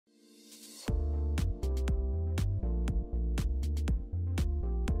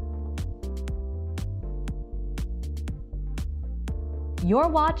You're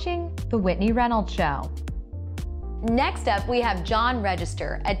watching The Whitney Reynolds Show. Next up, we have John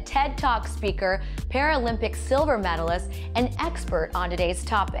Register, a TED Talk speaker, Paralympic silver medalist, and expert on today's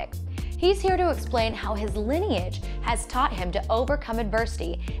topic. He's here to explain how his lineage has taught him to overcome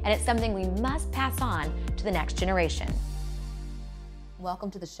adversity, and it's something we must pass on to the next generation.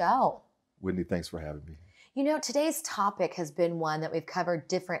 Welcome to the show. Whitney, thanks for having me. You know, today's topic has been one that we've covered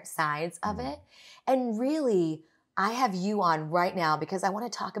different sides of it. And really, I have you on right now because I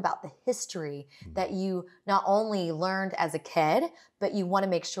want to talk about the history that you not only learned as a kid, but you want to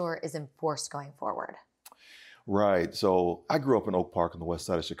make sure is enforced going forward. Right. So I grew up in Oak Park on the west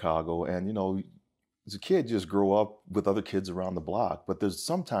side of Chicago. And, you know, as a kid, you just grow up with other kids around the block. But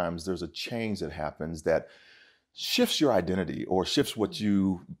sometimes there's a change that happens that shifts your identity or shifts what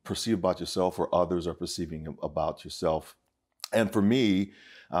you perceive about yourself or others are perceiving about yourself. And for me,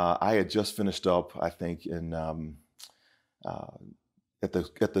 I had just finished up, I think, in at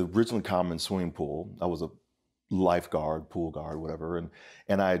the Ridgeland Commons swimming pool. I was a lifeguard, pool guard, whatever,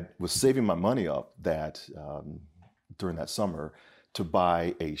 and I was saving my money up during that summer to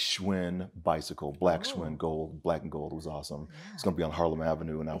buy a Schwinn bicycle, black Schwinn, gold, black and gold. It was awesome. Yeah. It's going to be on Harlem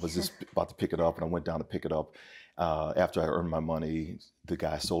Avenue, and I was just about to pick it up, and I went down to pick it up. After I earned my money, the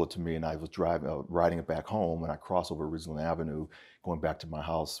guy sold it to me, and I was riding it back home, and I crossed over Ridgeland Avenue, going back to my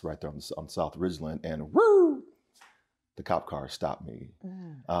house right there on South Ridgeland, and woo! The cop car stopped me,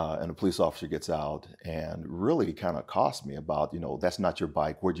 and a police officer gets out and really kind of cost me about, you know, that's not your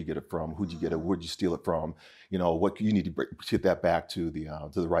bike. Where'd you get it from? Who'd you get it? Where'd you steal it from? You know, what you need to get that back to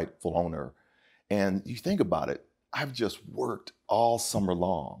the rightful owner. And you think about it, I've just worked all summer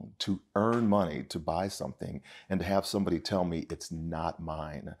long to earn money to buy something, and to have somebody tell me it's not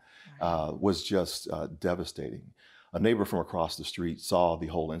mine was just devastating. A neighbor from across the street saw the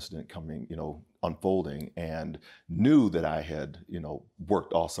whole incident coming, you know, unfolding, and knew that I had, you know,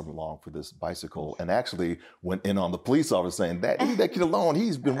 worked all summer long for this bicycle, and actually went in on the police officer saying that, leave that kid alone.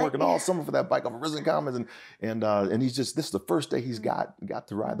 He's been working all summer for that bike off of Ridgeland Commons, and he's just, this is the first day he's got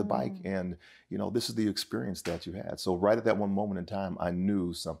to ride the bike, and you know, this is the experience that you had. So right at that one moment in time, I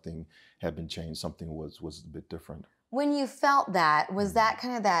knew something had been changed. Something was a bit different. When you felt that, was that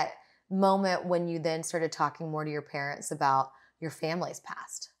kind of that moment when you then started talking more to your parents about your family's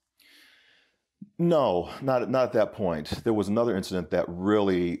past? No, not at that point. There was another incident that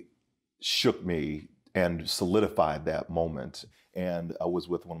really shook me and solidified that moment. And I was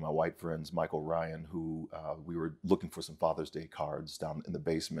with one of my white friends, Michael Ryan, who we were looking for some Father's Day cards down in the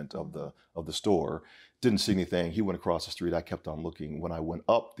basement of the store. Didn't see anything. He went across the street. I kept on looking. When I went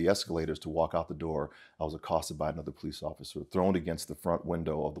up the escalators to walk out the door, I was accosted by another police officer, thrown against the front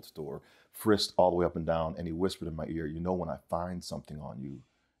window of the store, frisked all the way up and down, and he whispered in my ear, "You know, when I find something on you,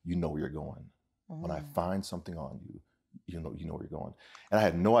 you know where you're going. When I find something on you, you know where you're going." And I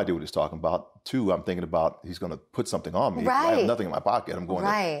had no idea what he's talking about. Two, I'm thinking about he's going to put something on me. I have nothing in my pocket. I'm going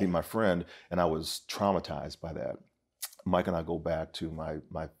to meet my friend, and I was traumatized by that. Mike and I go back to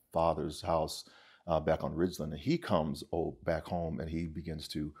my father's house back on Ridgeland, and he comes back home, and he begins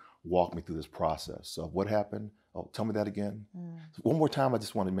to walk me through this process of what happened. Oh, tell me that again. One more time. I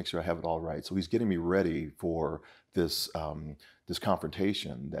just want to make sure I have it all right. So he's getting me ready for this this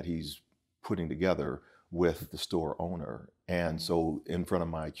confrontation that he's putting together with the store owner. And so in front of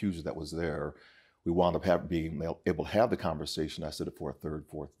my accuser that was there, we wound up being able to have the conversation. I said it for a third,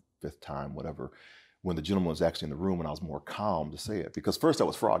 fourth, fifth time, whatever, when the gentleman was actually in the room, and I was more calm to say it. Because first I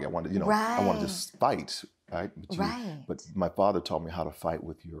was froggy. I wanted, you know, I wanted to just fight, right? But my father taught me how to fight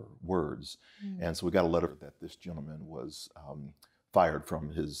with your words. And so we got a letter that this gentleman was fired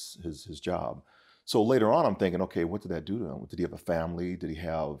from his job. So later on, I'm thinking, okay, what did that do to him? Did he have a family? Did he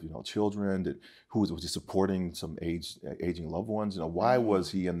have, you know, children? Was he supporting some aging loved ones? You know, why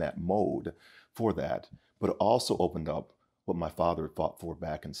was he in that mode for that? But it also opened up what my father fought for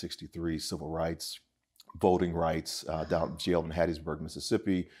back in '63: civil rights, voting rights, down jailed in Hattiesburg,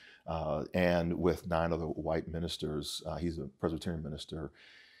 Mississippi, and with 9 other white ministers. He's a Presbyterian minister.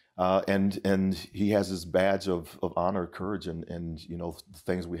 And he has this badge of honor, courage, and you know, the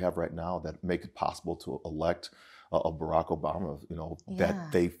things we have right now that make it possible to elect a Barack Obama, you know,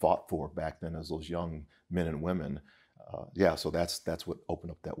 that they fought for back then as those young men and women. So that's what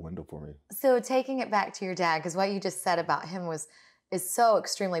opened up that window for me. So taking it back to your dad, because what you just said about him is so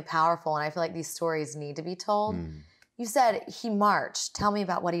extremely powerful, and I feel like these stories need to be told. You said he marched. Tell me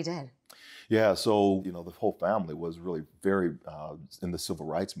about what he did. Yeah, so, you know, the whole family was really very in the civil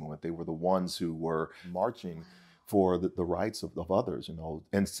rights movement. They were the ones who were marching for the rights of others, you know,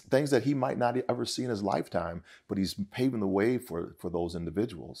 and things that he might not ever see in his lifetime, but he's paving the way for those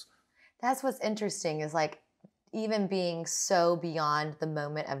individuals. That's what's interesting is, like, even being so beyond the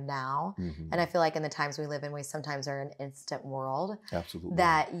moment of now. And I feel like in the times we live in, we sometimes are in an instant world. Absolutely.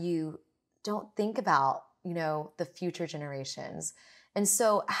 That you don't think about, you know, the future generations. And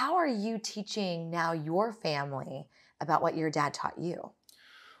so how are you teaching now your family about what your dad taught you?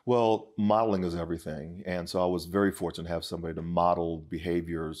 Well, modeling is everything. And so I was very fortunate to have somebody to model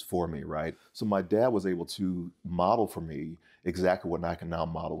behaviors for me, right? So my dad was able to model for me exactly what I can now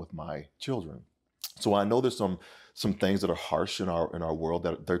model with my children. So I know there's some things that are harsh in our world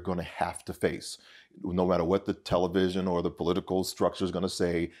that they're going to have to face. No matter what the television or the political structure is going to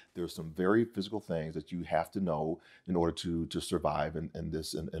say, there's some very physical things that you have to know in order to survive in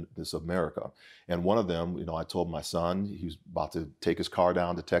this America. And one of them, you know, I told my son, he was about to take his car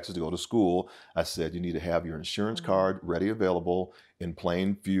down to Texas to go to school. I said, you need to have your insurance card ready, available in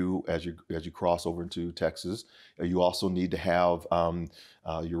plain view as you cross over into Texas. You also need to have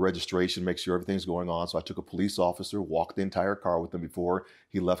your registration, make sure everything's going on. So I took a police officer, walked the entire car with him before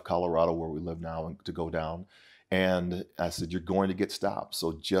he left Colorado, where we live now, and to go down. And I said, you're going to get stopped.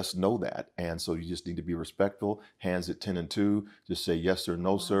 So just know that. And so you just need to be respectful, hands at 10 and 2, just say yes or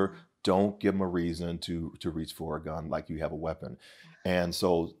no, sir. Don't give them a reason to reach for a gun like you have a weapon. And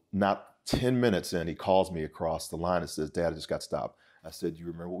so not 10 minutes in, he calls me across the line and says, Dad, I just got stopped. I said, you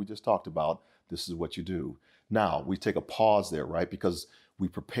remember what we just talked about? This is what you do. Now, we take a pause there, right? Because we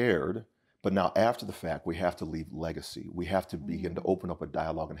prepared, but now after the fact, we have to leave legacy. We have to begin to open up a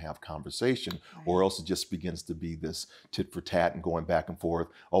dialogue and have conversation, or else it just begins to be this tit for tat and going back and forth.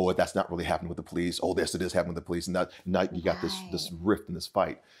 Oh, that's not really happening with the police. Oh, yes, it is happening with the police. And now you got this rift and this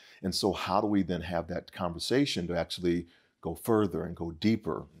fight. And so how do we then have that conversation to actually go further and go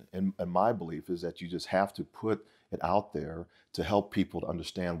deeper? And my belief is that you just have to put it out there to help people to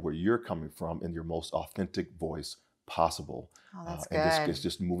understand where you're coming from in your most authentic voice possible. Oh, that's good. And it's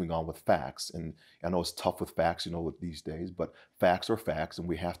just moving on with facts. And I know it's tough with facts, you know, with these days, but facts are facts, and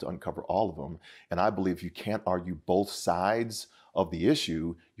we have to uncover all of them. And I believe you can't argue both sides of the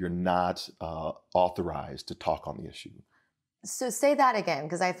issue. You're not authorized to talk on the issue. So say that again,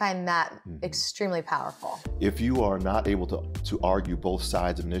 because I find that extremely powerful. If you are not able to argue both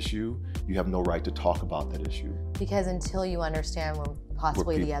sides of an issue, you have no right to talk about that issue. Because until you understand where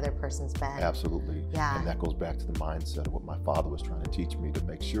possibly the other person's been. Absolutely. Yeah. And that goes back to the mindset of what my father was trying to teach me, to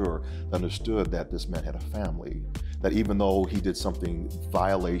make sure I understood that this man had a family, that even though he did something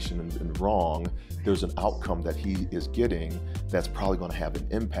violation and wrong, there's an outcome that he is getting that's probably going to have an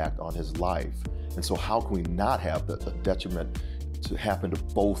impact on his life. And so how can we not have the detriment to happen to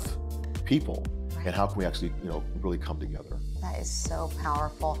both people? Right. And how can we actually, you know, really come together? That is so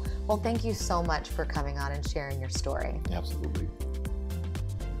powerful. Well, thank you so much for coming on and sharing your story. Absolutely.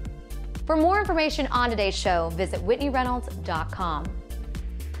 For more information on today's show, visit WhitneyReynolds.com.